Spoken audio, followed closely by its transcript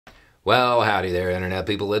Well, howdy there, Internet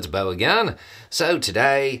people. It's Bo again. So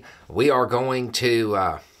today we are going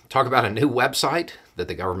to talk about a new website that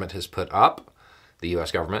the government has put up, the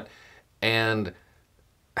U.S. government, and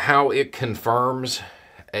how it confirms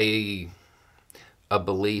a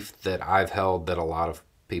belief that I've held that a lot of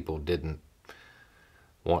people didn't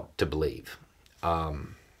want to believe.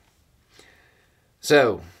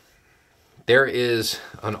 So there is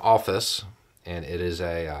an office, and it is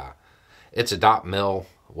it's a .mil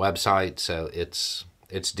website, so it's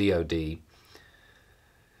DoD. It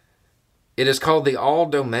is called the All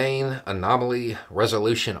Domain Anomaly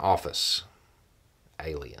Resolution Office.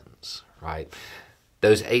 Aliens, right?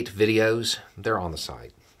 Those 8 videos, they're on the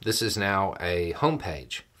site. This is now a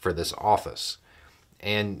homepage for this office.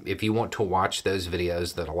 And if you want to watch those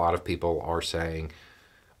videos that a lot of people are saying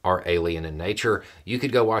are alien in nature, you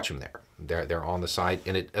could go watch them there. They're on the site,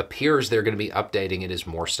 and it appears they're going to be updating it as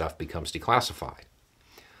more stuff becomes declassified.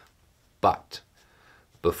 But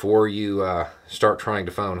before you start trying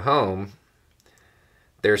to phone home,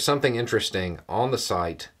 there's something interesting on the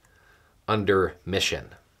site under Mission.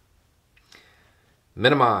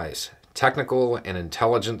 Minimize technical and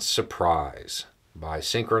intelligence surprise by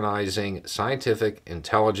synchronizing scientific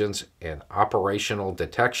intelligence and operational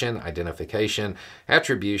detection, identification,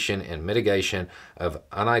 attribution, and mitigation of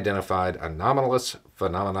unidentified anomalous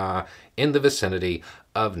phenomena in the vicinity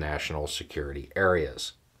of national security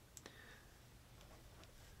areas.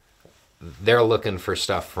 They're looking for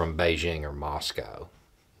stuff from Beijing or Moscow,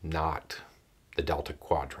 not the Delta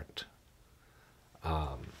Quadrant.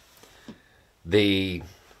 The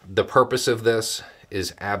purpose of this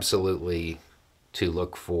is absolutely to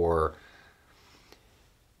look for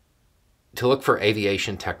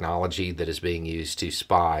aviation technology that is being used to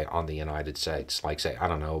spy on the United States, like, say, I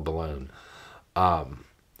don't know, a balloon.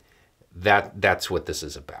 That's what this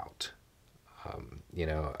is about.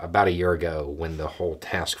 About a year ago when the whole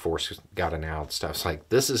task force got announced, I was like,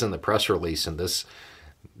 this is in the press release, and this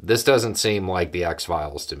doesn't seem like the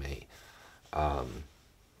X-Files to me.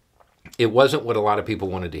 It wasn't what a lot of people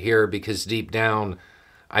wanted to hear, because deep down,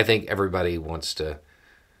 I think everybody wants to,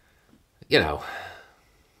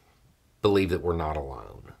 believe that we're not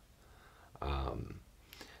alone.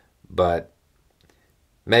 But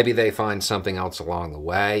maybe they find something else along the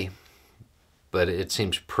way, but it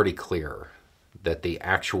seems pretty clear that the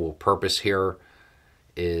actual purpose here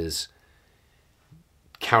is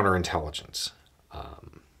counterintelligence.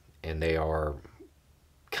 And they are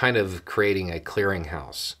kind of creating a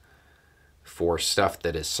clearinghouse for stuff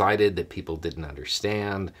that is cited that people didn't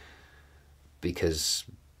understand because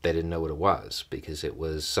they didn't know what it was, because it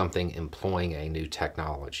was something employing a new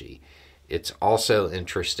technology. It's also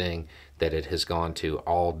interesting that it has gone to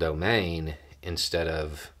all domain instead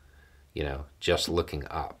of, just looking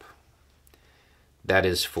up. That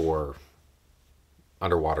is for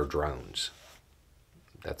underwater drones.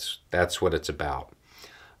 That's what it's about.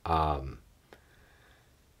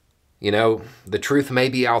 The truth may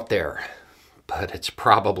be out there, but it's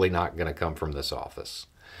probably not going to come from this office.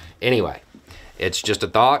 Anyway, it's just a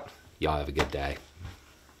thought. Y'all have a good day.